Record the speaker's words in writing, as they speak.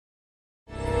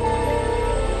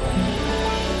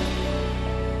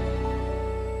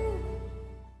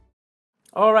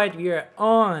All right, we are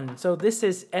on. So this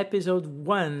is episode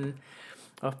 1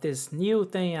 of this new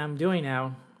thing I'm doing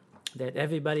now that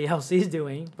everybody else is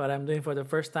doing, but I'm doing for the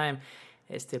first time.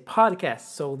 It's the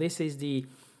podcast. So this is the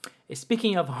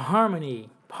Speaking of Harmony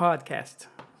podcast.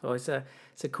 So it's a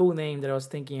cool name that I was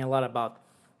thinking a lot about.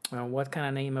 What kind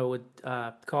of name I would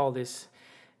call this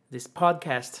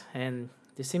podcast, and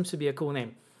this seems to be a cool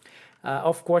name.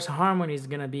 Of course, harmony is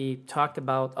going to be talked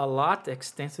about a lot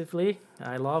extensively.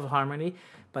 I love harmony,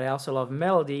 but I also love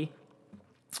melody.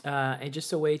 And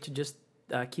just a way to just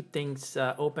keep things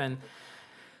open.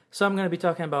 So I'm going to be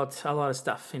talking about a lot of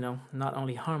stuff, not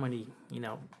only harmony,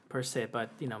 per se,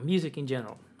 but, music in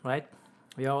general, right?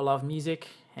 We all love music,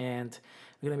 and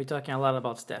we're going to be talking a lot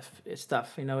about stuff. It's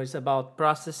about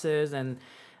processes and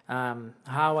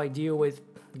how I deal with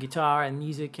guitar and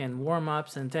music and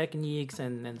warm-ups and techniques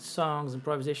and songs,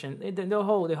 improvisation, the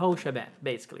whole shebang,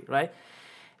 basically, right?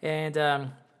 And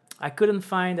I couldn't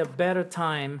find a better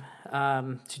time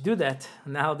to do that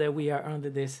now that we are under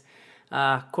this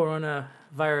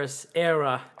coronavirus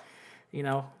era,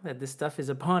 that this stuff is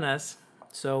upon us.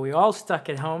 So we're all stuck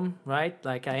at home, right?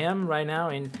 Like I am right now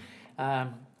in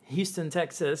Houston,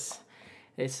 Texas.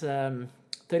 It's 30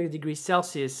 degrees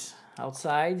Celsius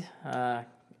outside,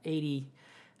 80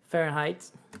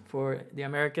 Fahrenheit for the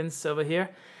Americans over here.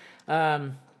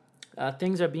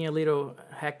 Things are being a little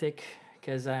hectic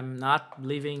because I'm not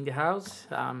leaving the house.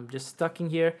 I'm just stuck in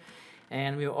here,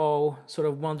 and we're all sort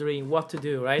of wondering what to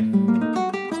do, right?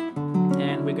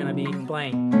 And we're gonna be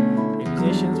playing. The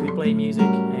musicians, we play music,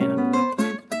 and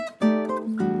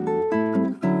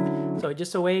so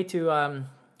just a way to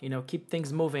keep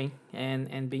things moving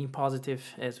and being positive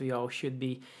as we all should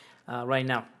be right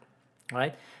now,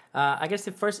 right? I guess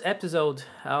the first episode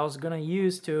I was gonna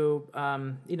use to,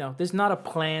 there's not a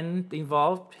plan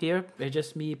involved here. It's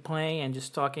just me playing and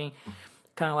just talking,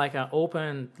 kind of like an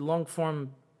open, long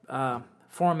form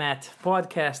format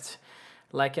podcast,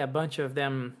 like a bunch of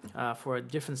them for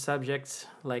different subjects.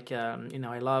 Like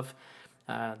I love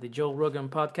the Joe Rogan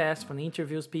podcast when he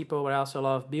interviews people, but I also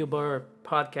love Bill Burr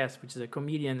podcast, which is a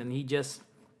comedian, and he just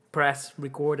press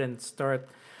record and start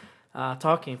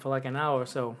talking for like an hour or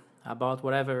so about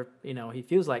whatever he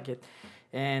feels like it.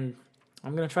 And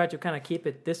I'm gonna try to kind of keep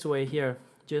it this way here,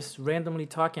 just randomly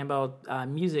talking about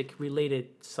music related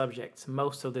subjects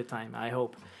most of the time, I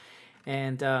hope.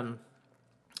 And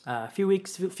a few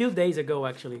days ago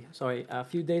I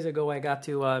got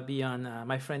to be on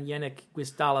my friend Yannick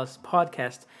Guistala's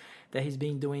podcast that he's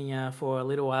been doing for a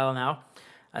little while now.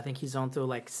 I think he's on to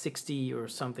like 60 or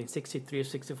something, 63 or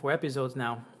 64 episodes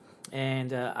now.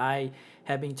 And I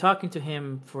have been talking to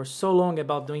him for so long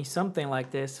about doing something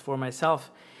like this for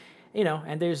myself,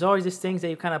 and there's always these things that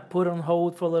you kind of put on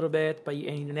hold for a little bit, but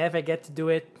you never get to do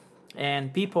it.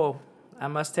 And people, I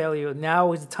must tell you,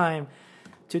 now is the time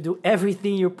to do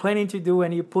everything you're planning to do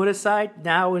and you put aside.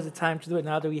 Now is the time to do it,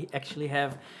 now that we actually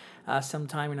have some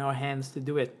time in our hands to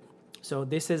do it. So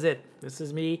this is it. This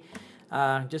is me.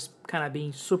 Just kind of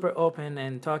being super open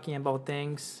and talking about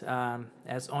things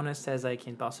as honest as I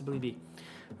can possibly be,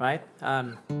 right?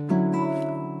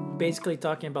 Basically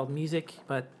talking about music,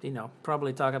 but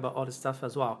probably talk about other stuff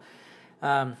as well.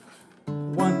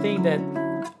 One thing that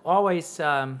always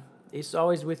is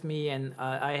always with me, and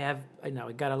I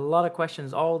got a lot of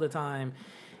questions all the time,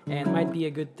 and might be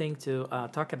a good thing to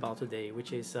talk about today,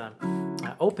 which is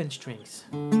open strings.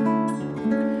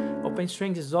 Open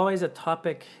strings is always a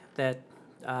topic that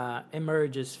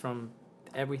emerges from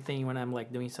everything when I'm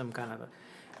like doing some kind of a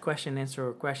question answer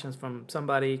or questions from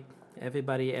somebody.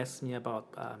 Everybody asks me about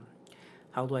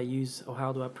how do I use or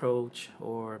how do I approach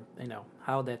or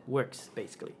how that works,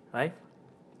 basically, right?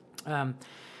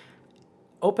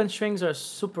 Open strings are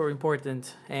super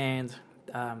important, and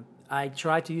I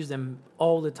try to use them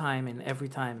all the time and every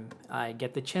time I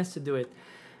get the chance to do it.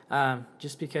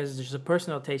 Just because there's a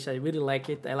personal taste. I really like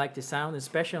it. I like the sound,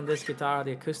 especially on this guitar,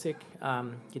 the acoustic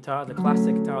guitar, the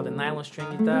classic guitar, the nylon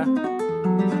string guitar.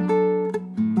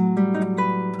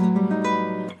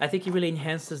 I think it really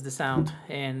enhances the sound,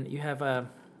 and you have a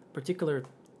particular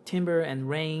timbre and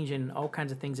range and all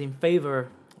kinds of things in favor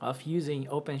of using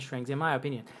open strings, in my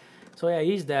opinion. So I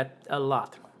use that a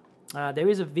lot. There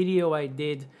is a video I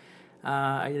did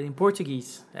in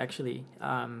Portuguese, actually,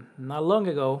 not long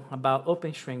ago, about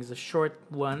open strings, a short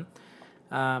one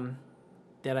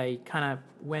that I kind of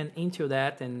went into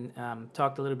that and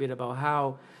talked a little bit about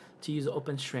how to use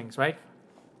open strings, right?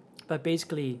 But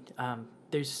basically,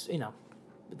 there's,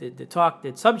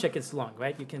 the subject is long,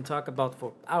 right? You can talk about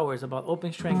for hours about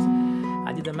open strings.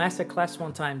 I did a master class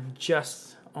one time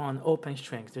just on open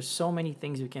strings. There's so many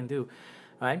things you can do,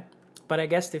 right? But I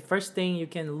guess the first thing you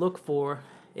can look for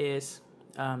is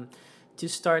to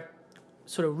start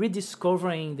sort of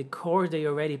rediscovering the chords that you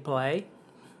already play,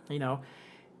 you know,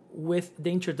 with the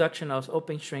introduction of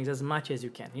open strings as much as you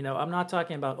can. You know, I'm not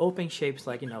talking about open shapes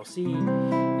like, you know, C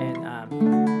and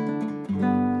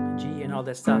G and all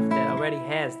that stuff that already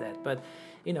has that. But,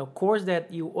 you know, chords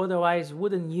that you otherwise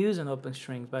wouldn't use on open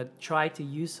strings, but try to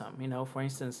use some. You know, for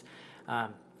instance,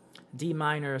 D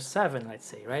minor 7, let's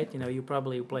say, right? You know, you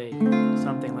probably play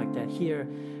something like that here,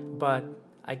 but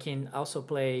I can also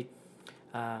play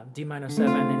D minor 7,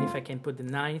 and if I can put the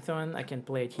 9th on, I can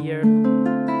play it here,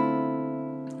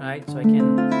 right? So I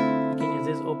can use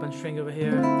this open string over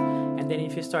here, and then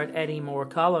if you start adding more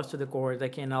colors to the chord, I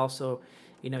can also,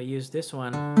 you know, use this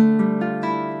one,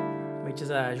 which is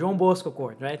a João Bosco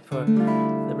chord, right? For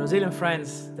the Brazilian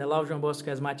friends that love João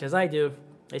Bosco as much as I do,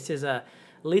 this is a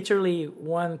literally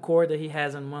one chord that he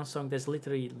has on one song. That's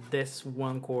literally this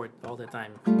one chord all the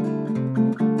time.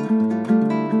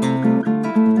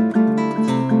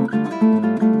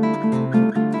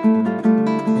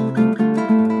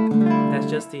 That's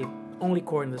just the only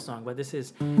chord in the song, but this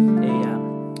is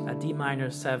a D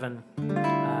minor 7,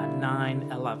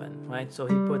 9, 11, right? So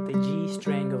he put the G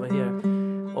string over here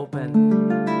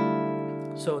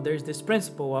open. So there's this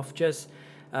principle of just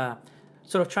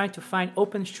sort of trying to find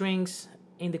open strings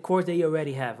in the chords that you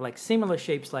already have, like similar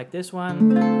shapes like this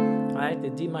one, right? The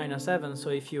D minor 7. So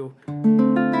if you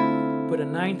put a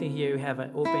 9th in here, you have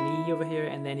an open E over here,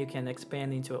 and then you can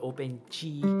expand into an open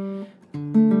G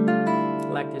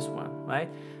like this one, right?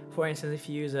 For instance, if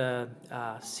you use a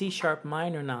C sharp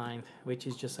minor 9th, which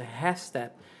is just a half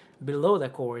step below the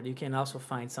chord, you can also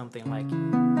find something like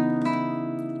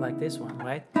this one,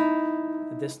 right?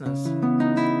 The dissonance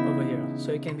over here.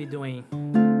 So you can be doing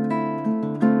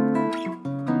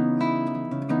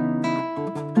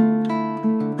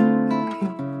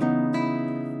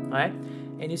right?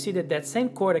 And you see that same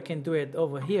chord, I can do it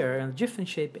over here in a different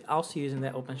shape, also using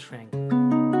that open string.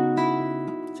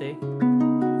 See?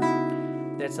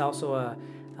 That's also a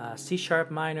C sharp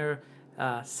minor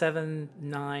 7,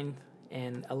 9,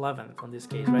 and 11 in this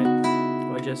case, right?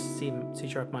 Or just C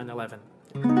sharp minor 11,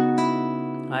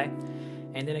 right?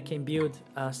 And then I can build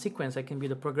a sequence, I can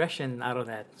build a progression out of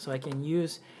that. So I can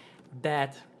use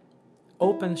that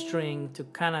open string to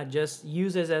kind of just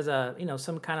use it as a, you know,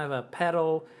 some kind of a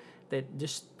pedal that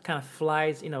just kind of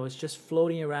flies, you know, it's just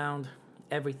floating around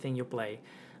everything you play.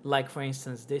 Like, for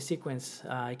instance, this sequence,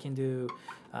 I can do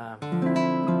G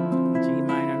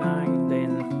minor 9,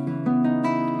 then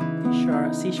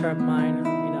C sharp minor,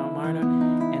 you know, minor,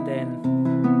 and then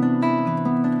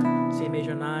C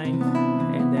major 9,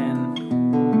 and then B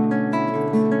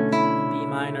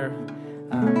minor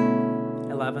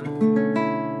 11,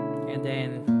 and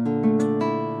then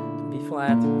B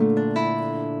flat,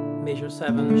 major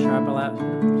 7, sharp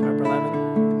 11,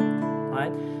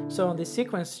 right? So in this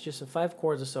sequence, just 5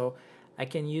 chords or so, I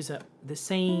can use the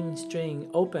same string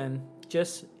open,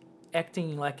 just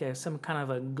acting like some kind of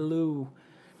a glue,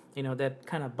 you know, that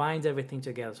kind of binds everything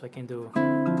together. So I can do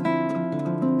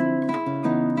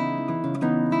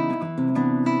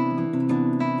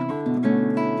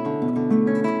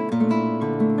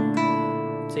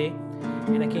see,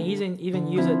 and I can even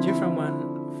use a different one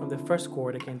from the first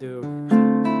chord. I can do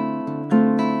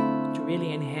to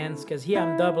really enhance, because here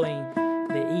I'm doubling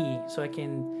the E, so I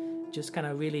can just kind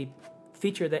of really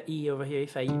feature the E over here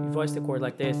if I voice the chord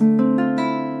like this.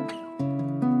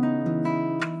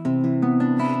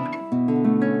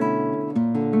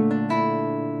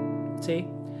 See,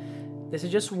 this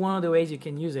is just one of the ways you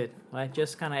can use it, right?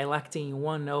 Just kind of electing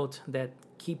one note that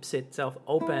keeps itself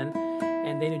open,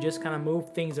 and then you just kind of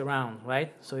move things around,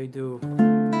 right? So you do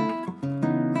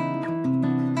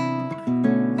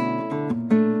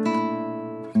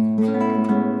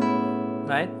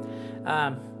right?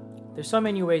 There's so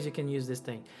many ways you can use this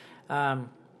thing.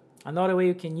 Another way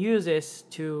you can use is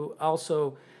to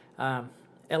also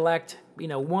elect, you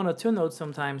know, 1 or 2 notes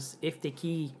sometimes if the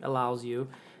key allows you,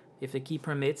 if the key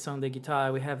permits. On the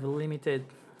guitar, we have a limited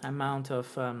amount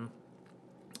of,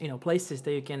 you know, places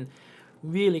that you can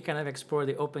really kind of explore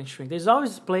the open string. There's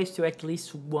always a place to at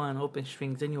least 1 open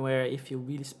strings anywhere if you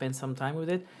really spend some time with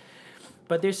it.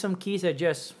 But there's some keys that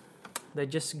just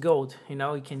gold, you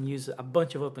know. You can use a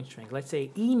bunch of open strings. Let's say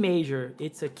E major.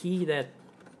 It's a key that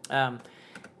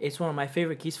it's one of my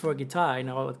favorite keys for guitar. You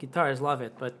know, guitarists love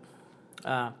it. But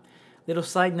little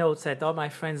side notes that all my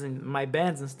friends in my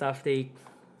bands and stuff, they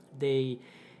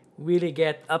really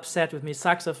get upset with me,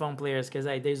 saxophone players, because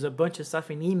there's a bunch of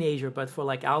stuff in E major, but for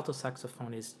like alto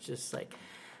saxophone, it's just like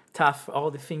tough.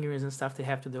 All the fingerings and stuff they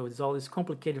have to do. There's all these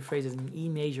complicated phrases in E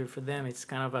major. For them, it's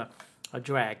kind of a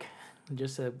drag.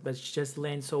 but it just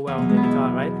lands so well on the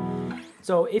guitar, right?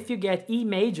 So if you get E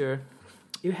major,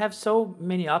 you have so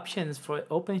many options for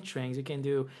open strings. You can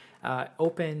do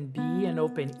open B and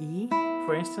open E,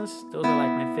 for instance. Those are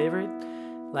like my favorite.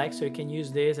 Like, so you can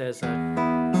use this as a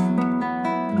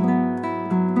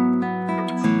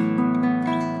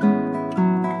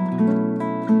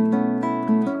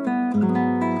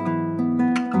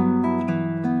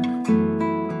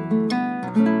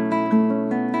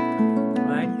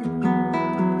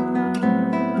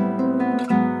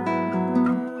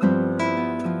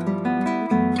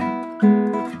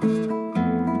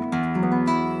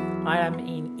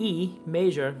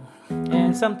major,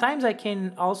 and sometimes I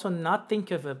can also not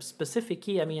think of a specific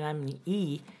key. I mean, I'm in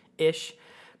E-ish,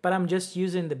 but I'm just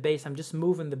using the bass. I'm just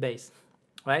moving the bass,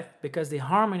 right? Because the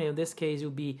harmony in this case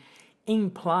will be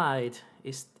implied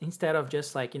instead of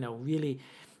just like, really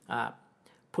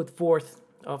put forth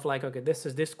of like, okay, this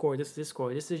is this chord, this is this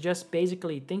chord. This is just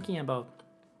basically thinking about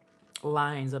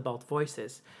lines, about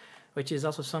voices, which is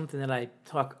also something that I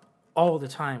talk all the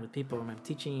time with people when I'm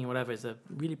teaching, whatever. It's a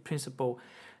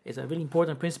really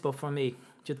important principle for me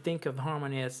to think of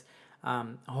harmony as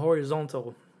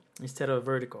horizontal instead of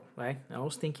vertical, right? I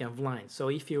was thinking of lines. So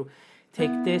if you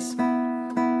take these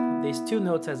two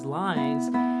notes as lines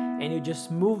and you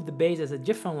just move the bass as a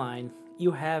different line,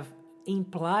 you have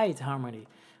implied harmony,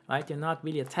 right? You're not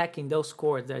really attacking those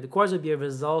chords. The chords will be a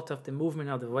result of the movement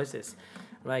of the voices,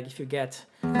 right? If you get,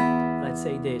 let's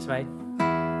say this, right?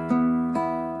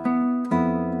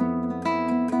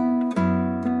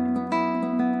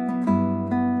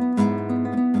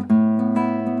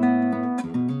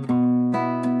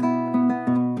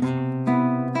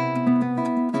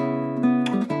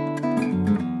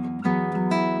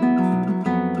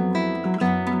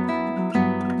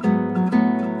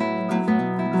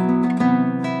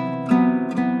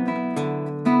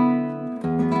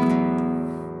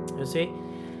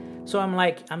 So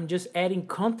I'm just adding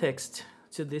context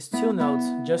to these two notes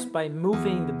just by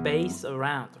moving the bass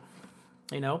around,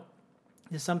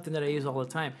 It's something that I use all the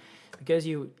time, because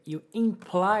you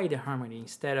imply the harmony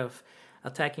instead of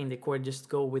attacking the chord. Just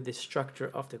go with the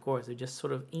structure of the chords. You're just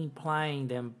sort of implying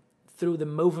them through the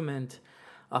movement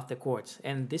of the chords.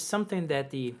 And this is something that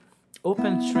the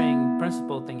open string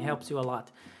principle thing helps you a lot.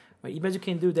 Right? But you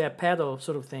can do that pedal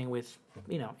sort of thing with,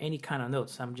 any kind of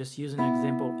notes. I'm just using an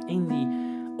example in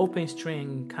the open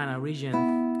string kind of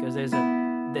region because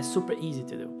that's super easy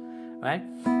to do, right?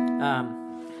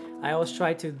 I always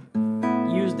try to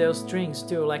use those strings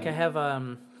too. Like I have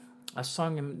a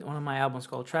song in one of my albums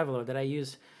called Traveler that I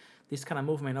use this kind of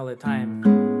movement all the time.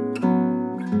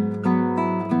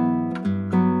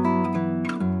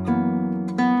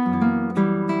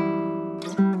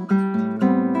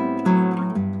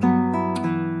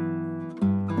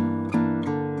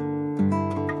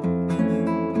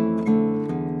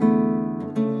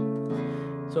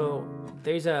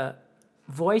 There's a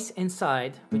voice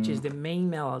inside, which is the main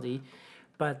melody,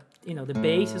 but the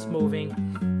bass is moving,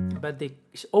 but the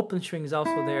open string is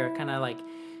also there, kind of like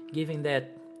giving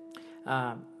that,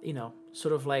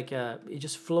 sort of like it's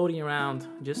just floating around,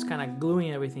 just kind of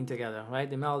gluing everything together, right?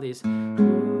 The melody is.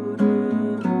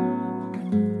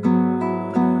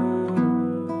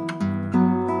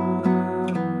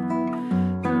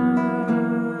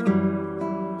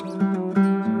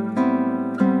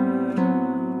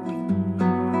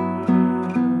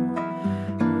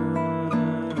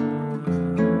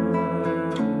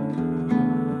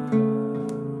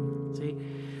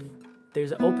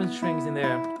 There's open strings in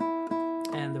there,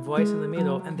 and the voice in the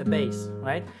middle, and the bass,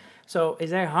 right? So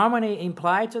is there harmony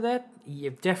implied to that?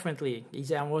 Yeah, definitely.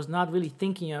 I was not really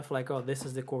thinking of like, oh, this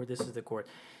is the chord, this is the chord.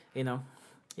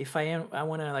 If I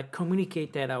want to like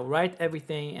communicate that, I'll write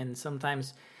everything, and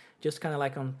sometimes just kind of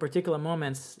like on particular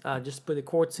moments, just put a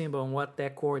chord symbol on what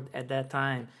that chord at that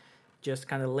time just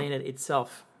kind of landed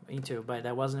itself into. But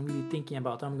I wasn't really thinking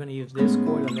about, I'm going to use this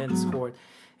chord and then this chord.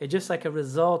 It's just like a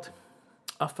result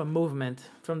of a movement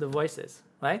from the voices,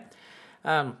 right?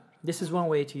 This is one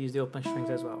way to use the open strings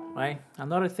as well, right?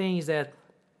 Another thing is that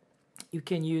you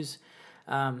can use,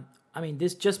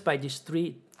 this just by these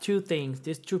two things,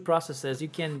 these two processes, you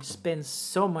can spend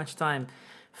so much time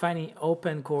finding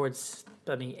open chords,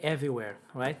 everywhere,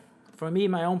 right? For me,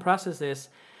 my own process is,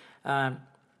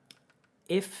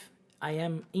 if I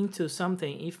am into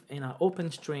something, if in an open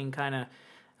string kind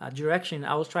of direction,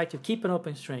 I will try to keep an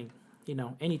open string,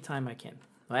 anytime I can.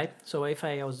 Right? So if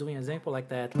I was doing an example like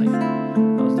that, like I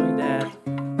was doing that,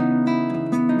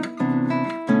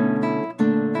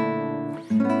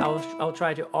 I'll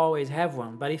try to always have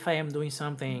one. But if I am doing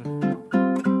something,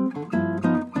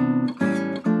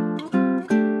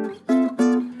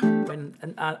 when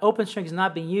open string is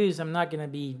not being used, I'm not going to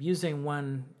be using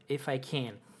one if I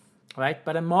can, right?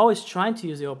 But I'm always trying to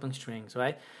use the open strings,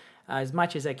 right? As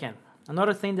much as I can.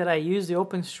 Another thing that I use the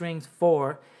open strings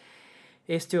for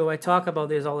is I talk about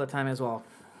this all the time as well,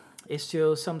 is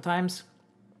to sometimes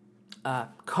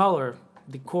color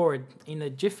the chord in a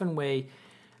different way,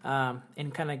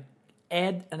 and kind of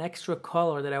add an extra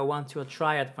color that I want to a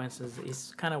triad, for instance,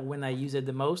 is kind of when I use it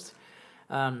the most.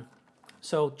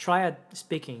 So triad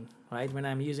speaking, right? When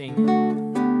I'm using,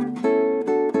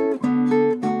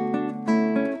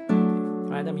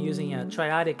 right? I'm using a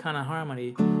triadic kind of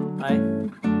harmony, right?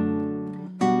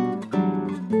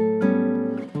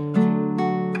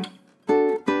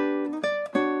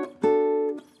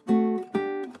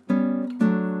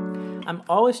 I'm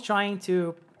always trying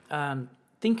to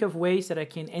think of ways that I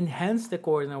can enhance the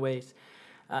chord in a ways.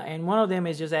 And one of them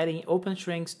is just adding open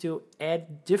strings to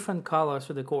add different colors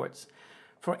to the chords.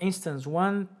 For instance,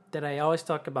 one that I always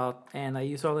talk about and I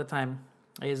use all the time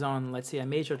is on, let's say, a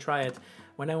major triad.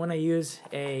 When I want to use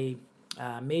a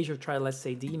major triad, let's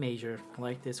say D major,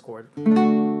 like this chord,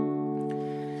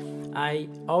 I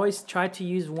always try to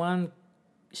use one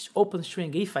open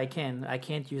string if I can. I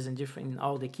can't use in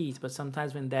all the keys, but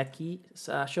sometimes when that key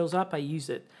shows up, I use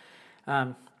it.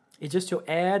 It's just to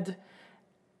add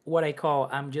what I call,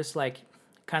 I'm just like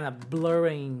kind of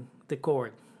blurring the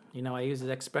chord. You know, I use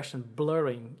the expression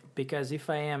blurring because if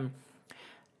I am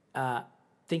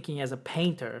thinking as a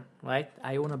painter, right,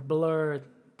 I want to blur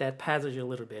that passage a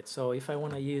little bit. So if I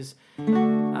want to use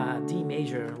D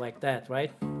major like that,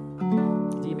 right,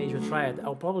 D major triad,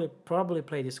 I'll probably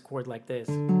play this chord like this.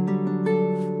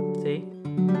 See?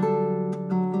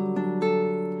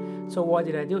 So what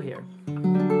did I do here?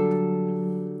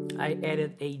 I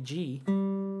added a G.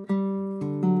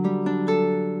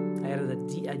 I added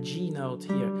a G note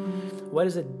here. What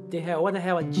the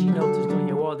hell a G note is doing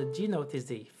here? Well, the G note is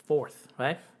the fourth,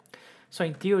 right? So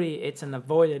in theory, it's an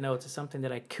avoided note. It's something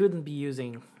that I couldn't be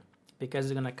using because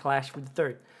it's going to clash with the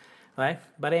third, right?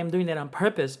 But I am doing that on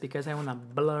purpose because I want to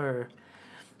blur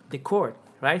the chord,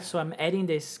 right? So I'm adding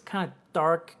this kind of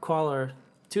dark color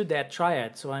to that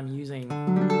triad. So I'm using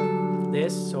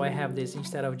this. So I have this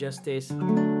instead of just this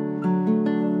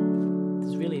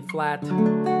really flat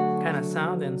kind of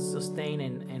sound and sustain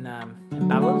and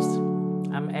balanced.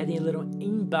 I'm adding a little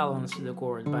imbalance to the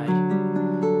chord by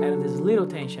adding this little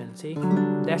tension. See,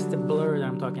 that's the blur that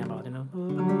I'm talking about. You know,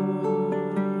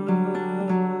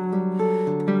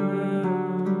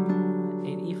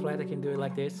 in E flat I can do it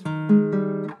like this.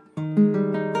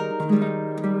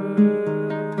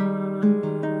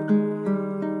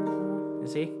 You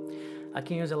see, I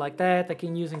can use it like that. I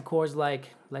can use in chords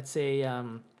like, let's say,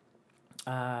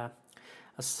 a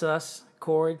sus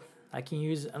chord. I can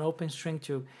use an open string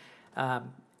to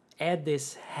add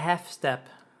this half step.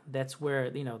 That's where,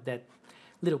 you know, that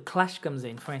little clash comes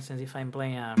in. For instance, if I'm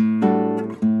playing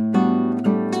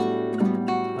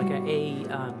like an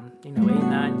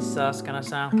A9 sus kind of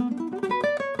sound.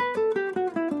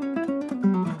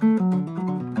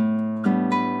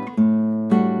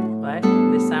 Right?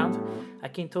 This sound, I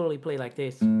can totally play like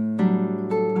this.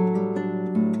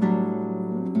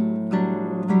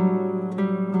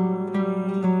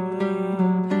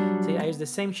 The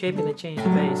same shape and I changed the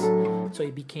bass, so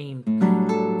it became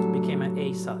an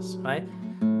A sus, right?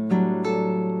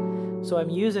 So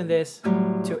I'm using this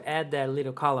to add that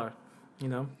little color, you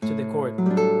know, to the chord.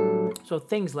 So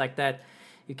things like that,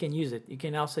 you can use it. You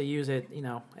can also use it, you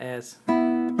know, as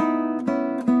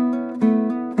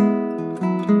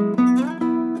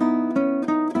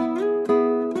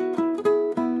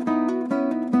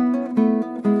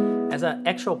an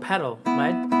actual pedal,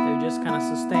 right? You just kind of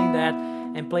sustain that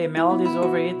and play melodies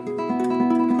over it.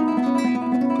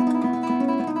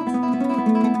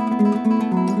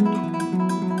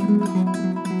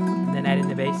 And then add in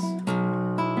the bass.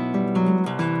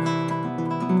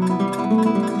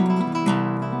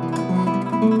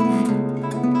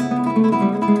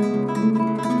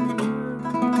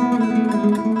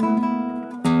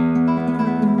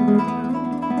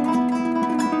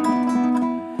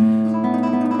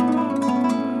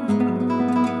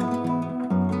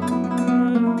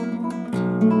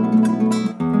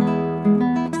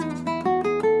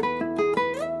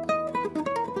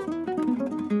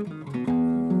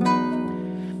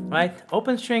 Right?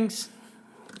 Open strings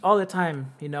all the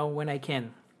time, you know, when I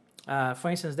can. For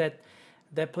instance, that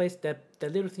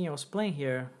little thing I was playing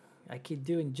here, I could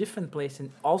do in different places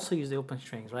and also use the open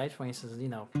strings, right? For instance, you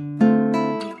know,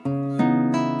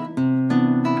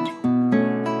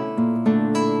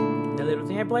 the little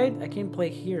thing I played, I can play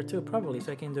here too, probably.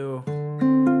 So I can do.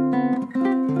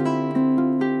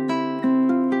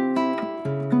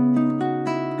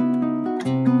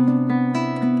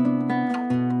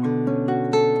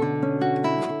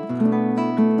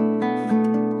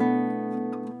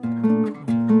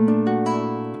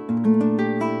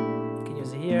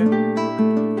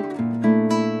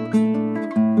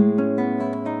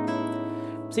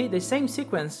 the same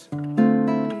sequence.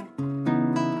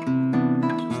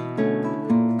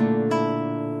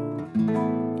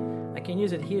 I can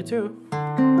use it here too.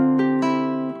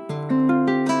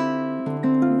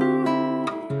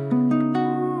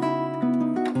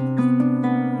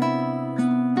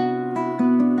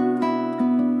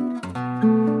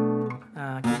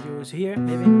 I can use here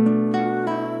maybe.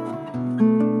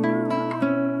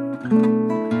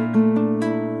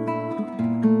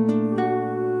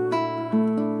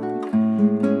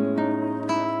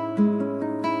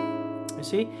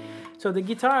 See, so the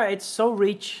guitar, it's so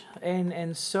rich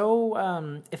and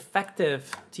so effective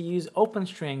to use open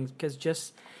strings, because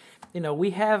just, we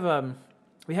have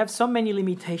so many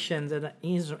limitations as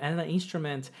an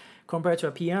instrument compared to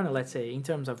a piano, let's say, in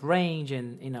terms of range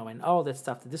and and all that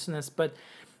stuff, the dissonance. But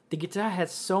the guitar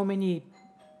has so many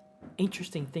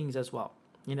interesting things as well,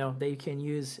 that you can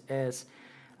use as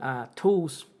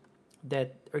tools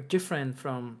that are different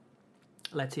from,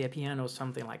 let's say, a piano or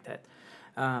something like that.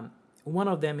 One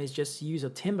of them is just use a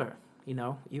timbre.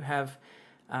 You have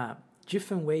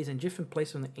different ways and different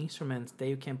places on the instrument that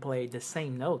you can play the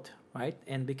same note, right?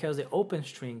 And because they're open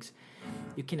strings,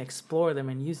 you can explore them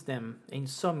and use them in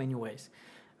so many ways,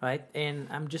 right? And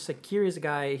I'm just a curious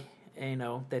guy,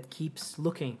 that keeps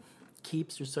looking,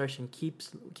 keeps researching,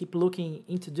 keep looking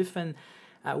into different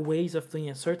ways of doing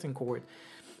a certain chord.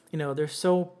 There's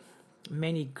so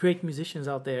many great musicians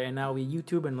out there, and now with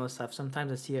YouTube and all that stuff,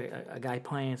 sometimes I see a guy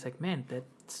playing, it's like, man,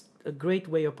 that's a great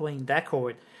way of playing that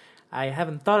chord. I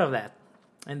haven't thought of that.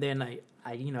 And then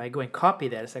I go and copy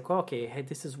that. It's like, okay, hey,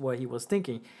 this is what he was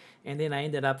thinking. And then I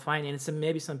ended up finding, and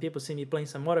maybe some people see me playing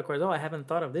some other chords. Oh, I haven't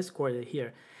thought of this chord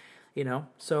here,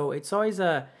 So it's always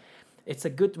a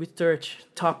good research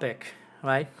topic,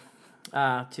 right?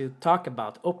 To talk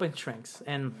about open strings.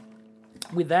 And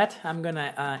with that, I'm going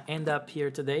to end up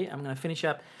here today. I'm going to finish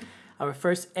up our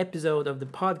first episode of the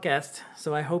podcast.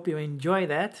 So I hope you enjoy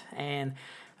that. And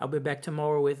I'll be back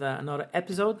tomorrow with another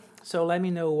episode. So let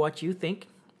me know what you think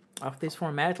of this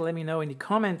format. Let me know in the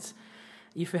comments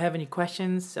if you have any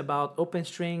questions about open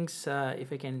strings,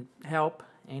 if I can help,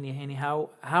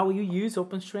 how you use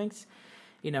open strings.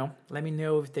 Let me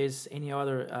know if there's any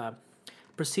other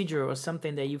procedure or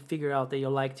something that you figure out that you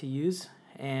like to use.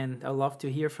 And I'd love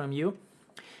to hear from you.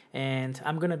 And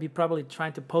I'm going to be probably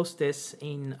trying to post this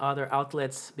in other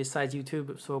outlets besides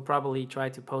YouTube. So probably try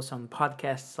to post on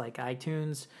podcasts like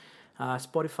iTunes,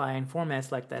 Spotify, and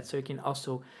formats like that. So you can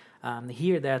also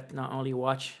hear that, not only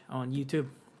watch on YouTube.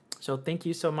 So thank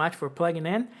you so much for plugging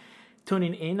in,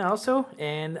 tuning in also,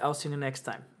 and I'll see you next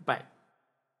time. Bye.